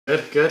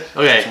Good.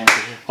 Okay.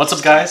 What's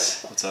up,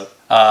 guys? What's up?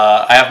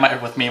 I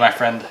have with me my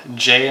friend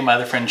Jay and my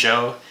other friend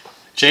Joe.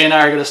 Jay and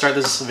I are going to start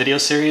this video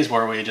series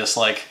where we just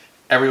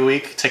every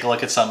week take a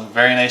look at some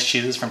very nice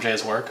cheeses from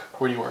Jay's work.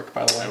 Where do you work,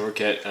 by the way? I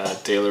work at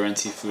De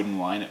Laurenti Food and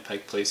Wine at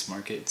Pike Place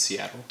Market in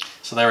Seattle.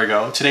 So there we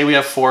go. Today we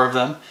have 4 of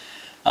them.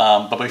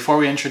 But before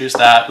we introduce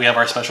that, we have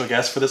our special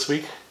guest for this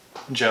week,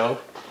 Joe.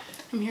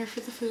 I'm here for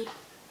the food.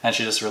 And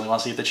she just really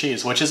wants to eat the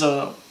cheese, which is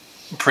a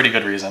pretty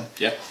good reason.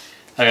 Yeah.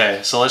 Okay,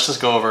 so let's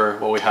just go over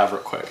what we have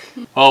real quick.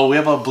 Well, we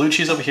have a blue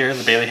cheese over here,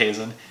 the Bayley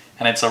Hazen,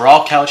 and it's a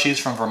raw cow cheese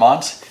from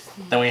Vermont.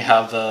 Then we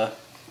have the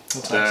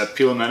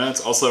Pilomena.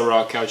 It's also a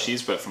raw cow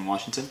cheese, but from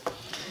Washington.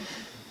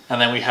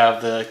 And then we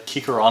have the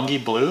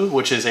Kikorangi Blue,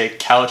 which is a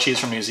cow cheese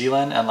from New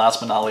Zealand. And last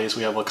but not least,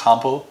 we have a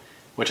Campo,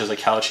 which is a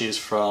cow cheese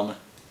from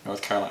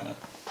North Carolina.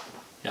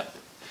 Yeah.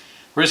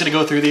 We're just going to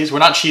go through these. We're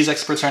not cheese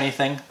experts or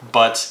anything,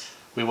 but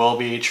we will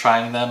be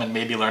trying them and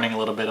maybe learning a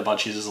little bit about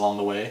cheeses along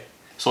the way.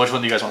 So which one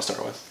do you guys want to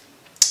start with?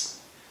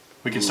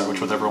 We can start with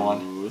whichever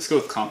one. Let's go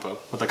with Campo.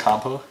 With the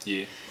Campo?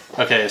 Yeah.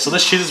 Okay, so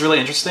this cheese is really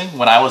interesting.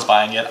 When I was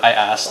buying it, I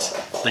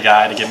asked the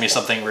guy to give me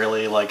something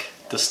really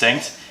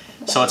distinct.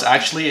 So it's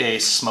actually a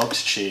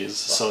smoked cheese.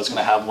 So it's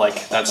gonna have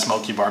that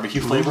smoky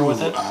barbecue flavor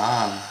with it.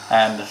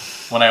 And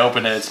when I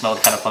opened it, it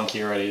smelled kind of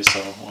funky already.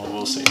 So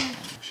we'll see.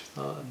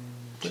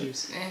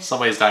 Cheers.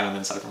 Somebody's dying on the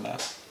inside from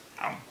that.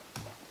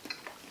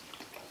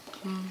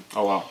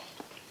 Oh wow.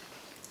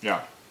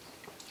 Yeah.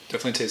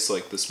 Definitely tastes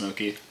like the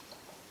smoky.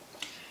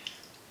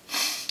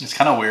 It's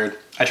kind of weird.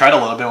 I tried a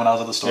little bit when I was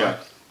at the store. Yeah.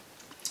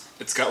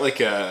 It's got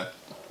a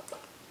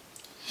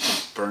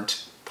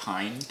burnt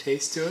pine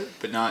taste to it,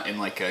 but not in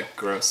a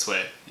gross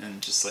way,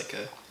 and just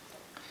a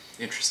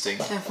interesting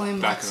Definitely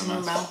back of the in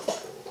your mouth.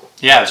 mouth.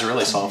 Yeah, it's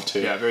really soft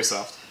too. Yeah, very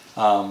soft.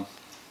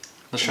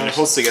 Let's try When it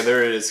holds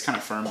together, it is kind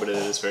of firm, but it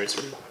is very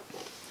sort of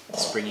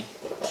springy.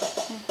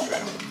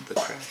 Right on the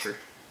cracker.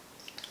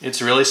 It's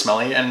really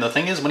smelly, and the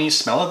thing is, when you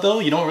smell it though,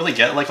 you don't really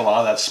get a lot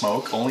of that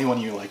smoke. Only when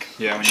you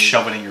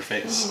shove it in your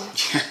face.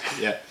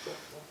 Yeah,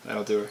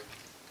 that'll do her.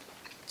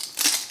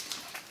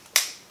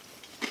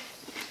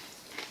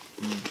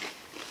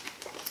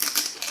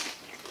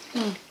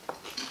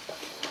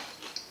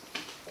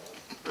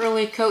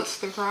 Really coats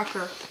the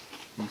cracker.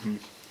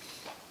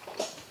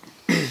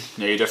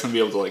 Yeah, you definitely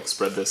be able to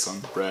spread this on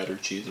bread or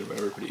cheese or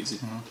whatever pretty easy.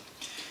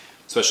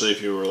 Especially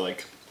if you were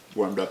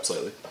warmed up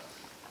slightly.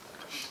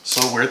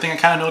 So a weird thing I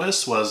kind of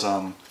noticed was,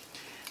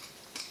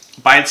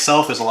 by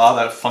itself, there's a lot of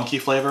that funky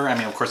flavor. I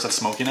mean, of course, that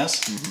smokiness.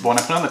 But when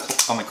I put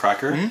it on the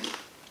cracker, Yeah,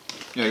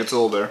 it gets a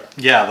little better.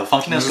 yeah, the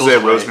funkiness This goes is a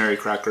away. rosemary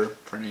cracker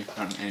for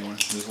anyone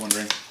who's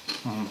wondering.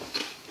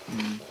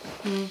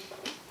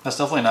 That's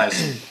definitely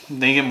nice.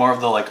 Then you get more of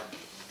the It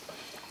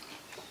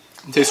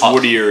tastes Hot.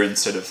 woodier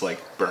instead of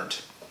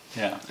burnt,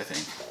 yeah. I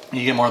think.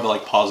 You get more of the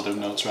positive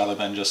notes rather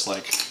than just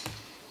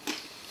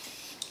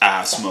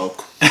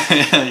Smoke.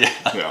 yeah.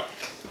 Yeah.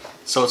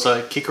 So it's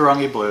a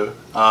Kikorangi Blue.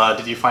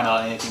 Did you find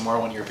out anything more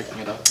when you were picking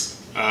it up?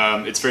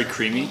 It's very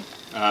creamy.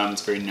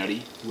 It's very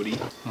nutty, woody.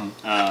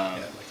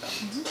 Yeah, like that.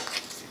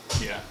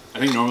 Yeah. I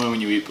think normally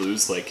when you eat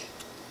blues, when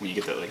you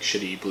get that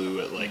shitty blue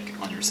at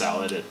on your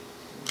salad at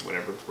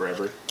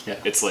wherever, Yeah.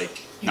 it's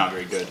not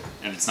very good,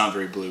 and it's not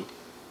very blue.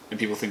 And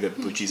people think that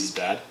blue cheese is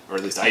bad, or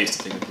at least I used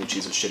to think that blue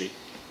cheese was shitty.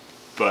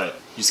 But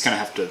you just kind of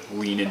have to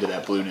lean into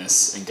that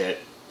blueness and get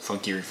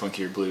funkier and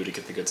funkier blue to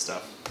get the good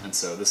stuff. And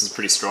so this is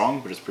pretty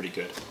strong, but it's pretty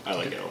good. I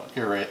like it a lot.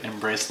 You're right.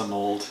 Embrace the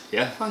mold.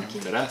 Yeah, Funky.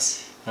 that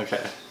ass. Okay.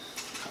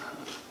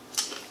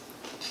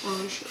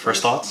 First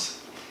First thoughts?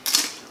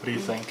 What do you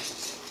think?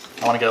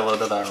 I want to get a little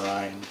bit of that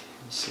rind.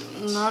 Let's see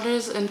what it's... Not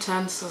as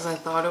intense as I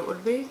thought it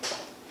would be.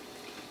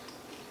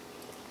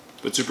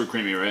 But super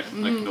creamy, right?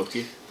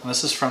 Milky. And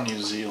this is from New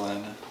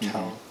Zealand.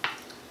 Cow.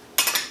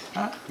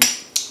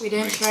 We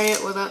didn't try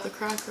it without the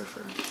cracker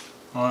first.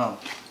 Oh no.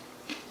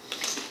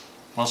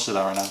 Let's do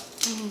that right now.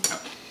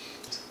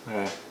 Yeah.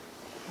 Okay.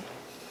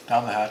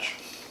 Down the hatch.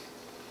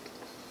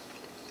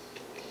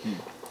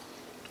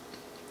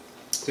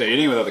 So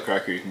eating without the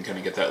cracker, you can kind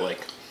of get that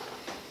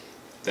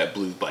that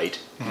blue bite,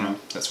 you know,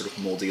 that sort of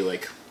moldy,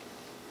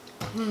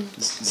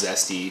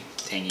 zesty,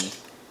 tangy.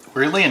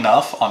 Weirdly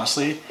enough,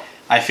 honestly,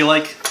 I feel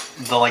like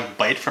the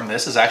bite from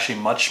this is actually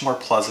much more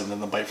pleasant than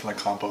the bite from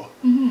the Campo.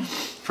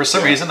 For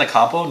some reason, the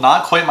Campo,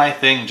 not quite my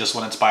thing just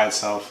when it's by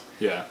itself.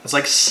 Yeah. It's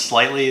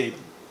slightly,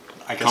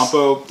 I guess...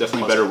 Campo,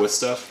 definitely pleasant. better with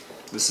stuff.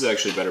 This is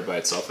actually better by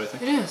itself, I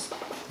think. It is.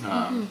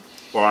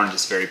 Or on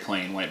just very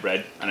plain white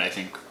bread, and I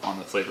think on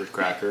the flavored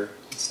cracker,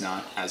 it's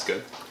not as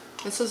good.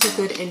 This is a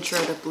good intro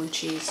to blue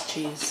cheese.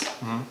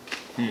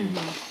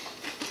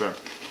 Sure.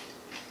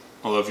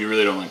 Although if you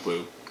really don't like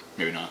blue,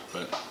 maybe not,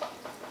 but...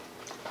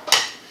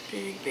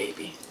 Big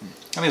baby.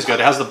 I think it's good.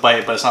 It has the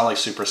bite, but it's not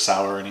super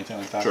sour or anything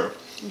like that. Sure.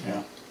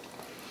 Yeah.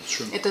 It's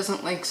true. It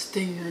doesn't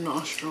sting your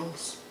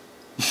nostrils.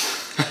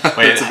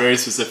 Wait, It's a very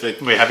specific...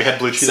 Wait, have you had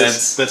blue cheese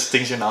sense. that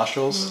stings your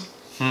nostrils?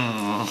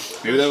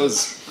 Maybe that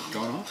was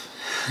going off?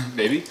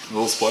 Maybe? A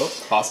little spoiled?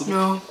 Possibly?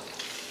 No.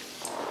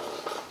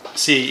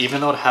 See,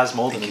 even though it has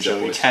mold in it, Pinkies Joe,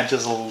 up, you boys. can't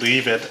just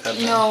leave it. And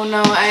then...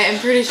 No, I'm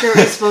pretty sure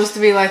it's supposed to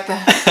be like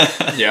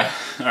that. Yeah.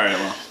 All right.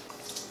 Well,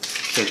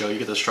 Okay, Joe, you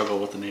get to struggle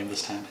with the name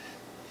this time.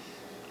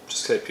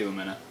 just say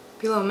Pilomena.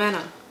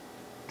 Pilomena.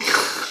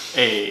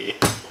 Hey.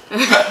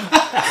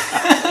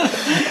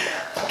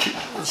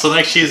 So the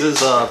next cheese is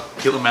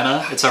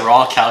Pilomena. It's a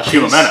raw cow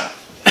cheese. Pilomena.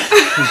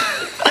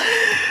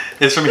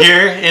 It's from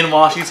here in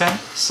Washington,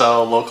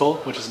 so local,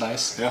 which is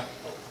nice. Yeah.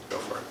 Go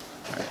for it.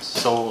 Alright,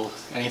 so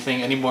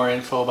any more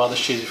info about this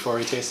cheese before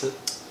we taste it?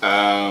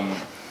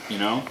 You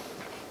know,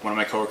 one of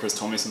my coworkers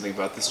told me something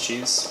about this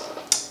cheese.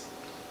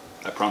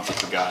 I promptly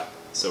forgot,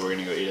 so we're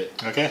gonna go eat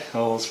it. Okay,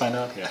 well, let's find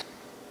out. Yeah.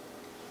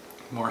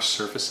 More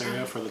surface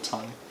area for the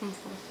tongue.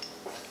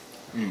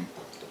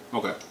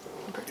 Okay.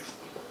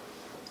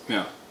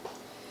 Yeah.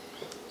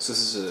 So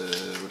this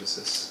is what is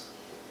this?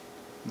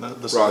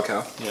 This Raw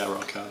cow. Yeah,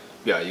 raw cow.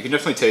 Yeah, you can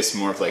definitely taste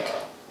more of like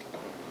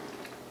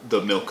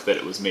the milk that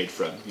it was made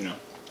from. You know.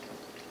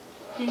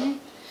 And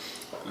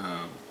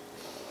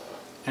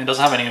it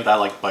doesn't have any of that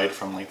like bite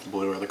from like the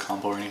blue or the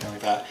Campo or anything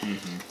like that.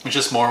 It's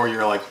just more where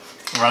you're like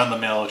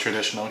run-of-the-mill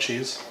traditional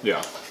cheese.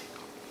 Yeah.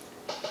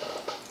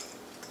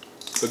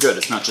 But good.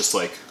 It's not just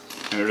like,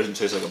 and it doesn't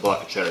taste like a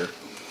block of cheddar,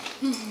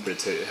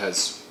 but it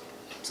has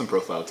some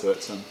profile to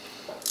it, some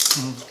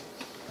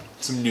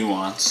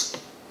nuance,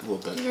 a little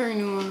bit. Very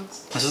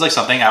nuanced. This is like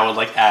something I would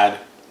like add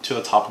to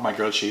the top of my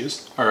grilled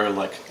cheese, or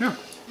like. Yeah.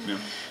 Yeah.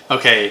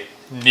 Okay,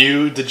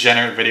 new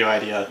degenerate video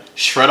idea.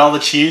 Shred all the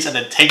cheese and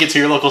then take it to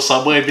your local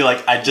Subway and be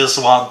like, I just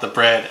want the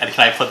bread and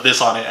can I put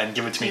this on it and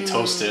give it to me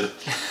toasted.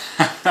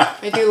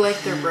 I do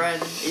like their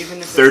bread, even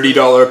if it's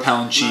 $30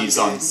 pound cheese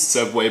not on good.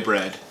 Subway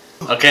bread.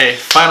 Okay,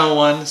 final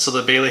one. So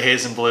the Bayley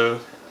Hazen Blue.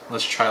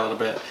 Let's try a little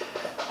bit.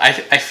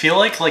 I feel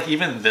like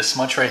even this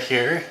much right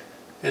here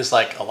is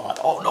like a lot.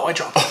 Oh no, I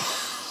dropped it.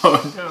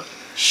 Oh no.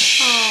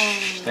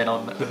 Shh. They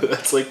don't know.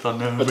 That's like They'll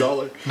know.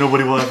 $1.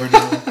 Nobody will ever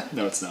know.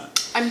 No, it's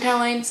not. I'm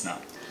telling. It's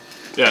not.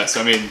 Yeah,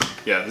 so I mean,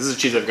 yeah, this is a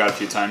cheese I've got a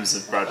few times.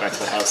 I've brought it back to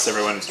the house.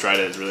 Everyone who's tried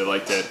it has really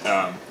liked it.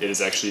 It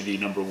is actually the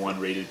 #1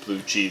 rated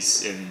blue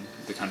cheese in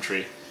the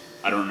country.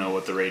 I don't know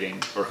what the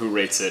rating or who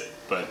rates it,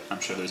 but I'm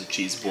sure there's a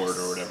cheese board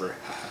or whatever.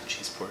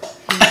 Cheese board.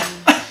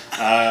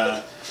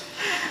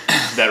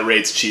 That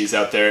rates cheese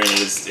out there, and it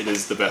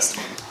is the best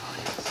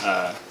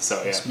one.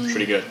 So yeah,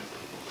 pretty good.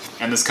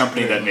 And this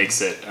company that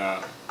makes it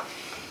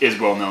is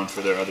well known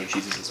for their other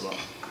cheeses as well.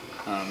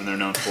 And they're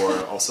known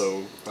for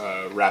also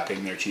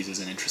wrapping their cheeses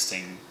in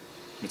interesting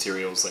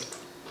materials like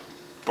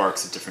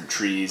barks of different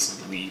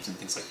trees and leaves and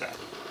things like that.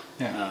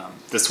 Yeah.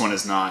 This one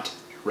is not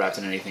wrapped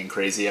in anything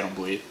crazy, I don't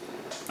believe.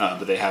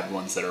 But they have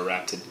ones that are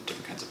wrapped in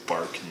different kinds of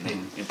bark and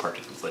they impart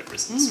different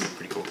flavors. And it's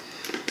pretty cool.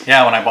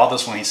 Yeah, when I bought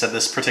this one, he said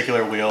this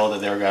particular wheel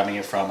that they were grabbing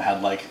it from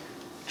had like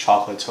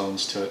chocolate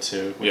tones to it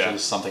too, which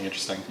is something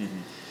interesting.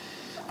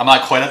 I'm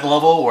not quite at the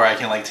level where I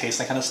can like taste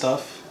that kind of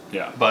stuff.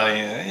 Yeah. But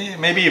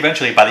maybe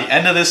eventually, by the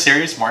end of this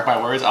series, mark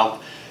my words,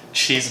 I'll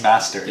cheese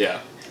master.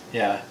 Yeah.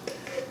 Yeah.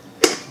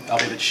 I'll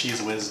be the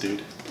cheese whiz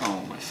dude.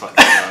 Oh my fucking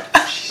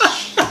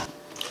god.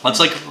 Let's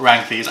like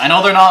rank these. I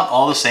know they're not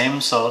all the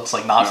same, so it's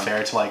like not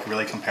fair to like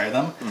really compare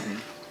them.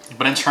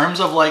 But in terms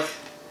of like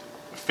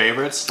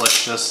favorites,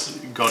 let's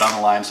just go down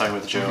the line starting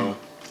with Joe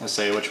and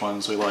say which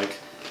ones we like.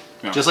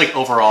 Yeah. Just like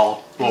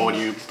overall, what would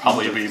you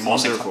probably be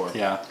most Wonderful.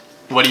 yeah.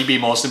 What do you be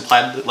most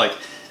inclined like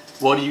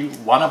what do you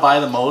want to buy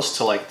the most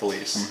to like the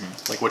least?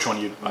 Like which one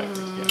you'd buy?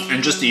 Yeah.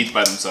 And just eat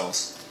by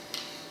themselves.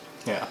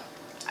 Yeah.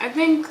 I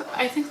think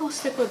I'll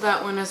stick with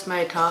that one as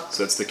my top.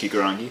 So that's the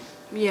Kikorangi.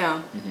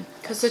 Yeah,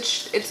 because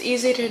it's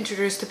easy to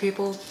introduce to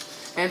people,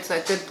 and it's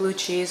that good blue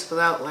cheese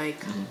without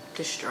like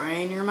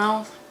destroying your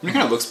mouth. And it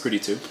kind of looks pretty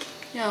too.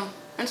 Yeah,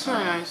 it's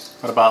really nice.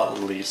 What about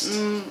least?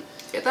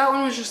 That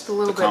one was just a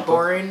little The bit Campo?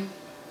 boring.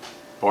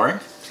 Boring?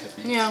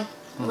 Yeah,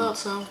 I thought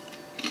so.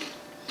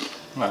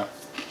 Yeah.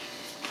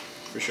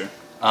 For sure.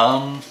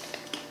 I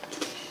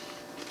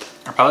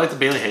probably like the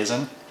Bayley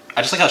Hazen.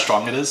 I just like how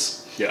strong it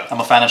is. Yeah. I'm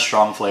a fan of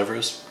strong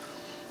flavors.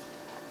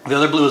 The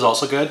other blue is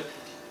also good.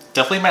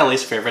 Definitely my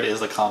least favorite is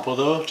the Campo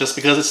though, just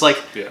because it's like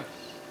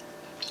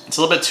it's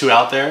a little bit too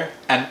out there,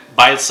 and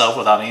by itself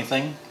without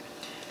anything,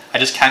 I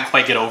just can't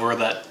quite get over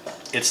that.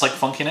 It's like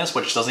funkiness,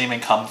 which doesn't even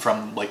come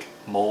from like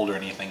mold or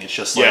anything. It's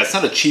just like It's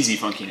not a cheesy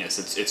funkiness.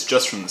 It's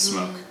just from the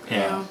smoke.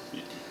 yeah.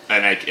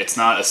 And it's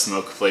not a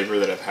smoke flavor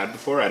that I've had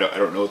before. I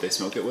don't know what they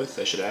smoke it with.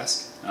 I should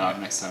ask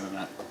next time I'm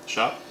at the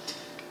shop.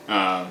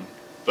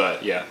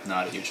 But yeah,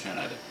 not a huge fan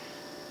either.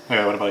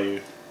 Okay, what about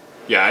you?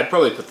 Yeah, I'd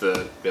probably put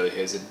the Bayley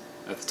Hazen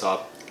at the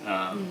top.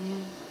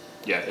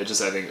 Yeah, it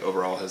just I think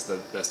overall has the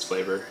best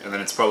flavor, and then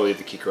it's probably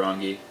the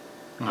Kikorangi,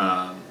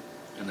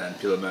 and then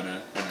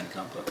Pilomena, and then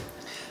Campo.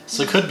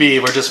 So it could be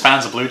we're just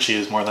fans of blue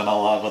cheese more than a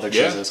lot of other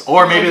Yeah. cheeses,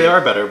 or maybe they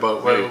are better,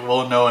 but Maybe.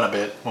 we'll know in a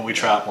bit when we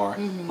try it more.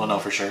 We'll know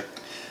for sure.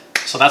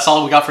 So that's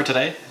all we got for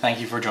today. Thank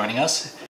you for joining us.